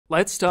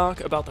Let's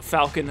talk about the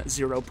Falcon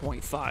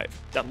 0.5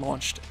 that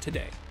launched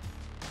today.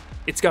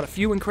 It's got a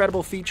few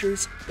incredible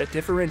features that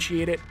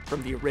differentiate it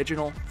from the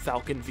original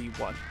Falcon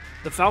V1.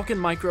 The Falcon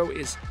Micro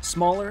is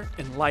smaller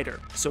and lighter,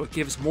 so it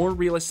gives more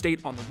real estate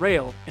on the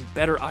rail and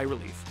better eye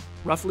relief,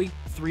 roughly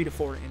 3 to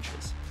 4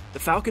 inches. The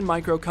Falcon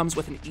Micro comes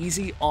with an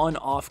easy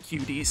on-off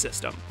QD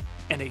system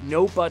and a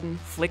no-button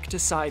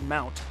flick-to-side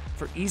mount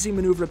for easy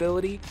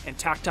maneuverability and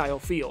tactile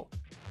feel.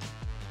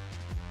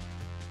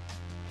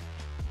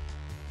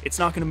 It's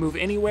not going to move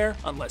anywhere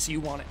unless you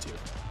want it to.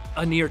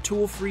 A near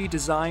tool-free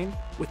design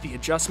with the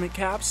adjustment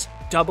caps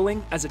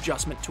doubling as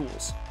adjustment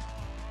tools.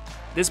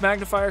 This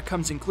magnifier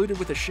comes included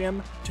with a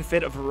shim to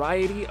fit a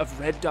variety of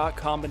red dot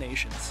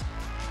combinations.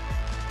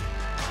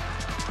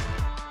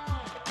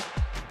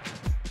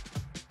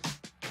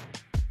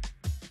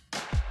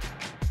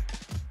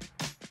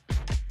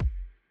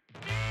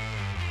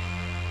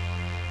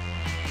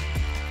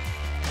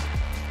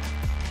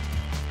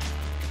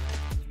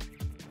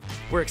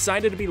 We're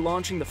excited to be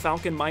launching the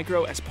Falcon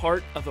Micro as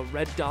part of a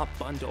red dot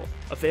bundle,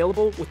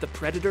 available with the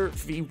Predator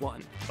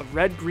V1, a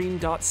red-green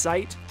dot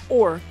sight,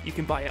 or you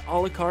can buy it a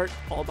la carte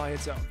all by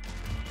its own.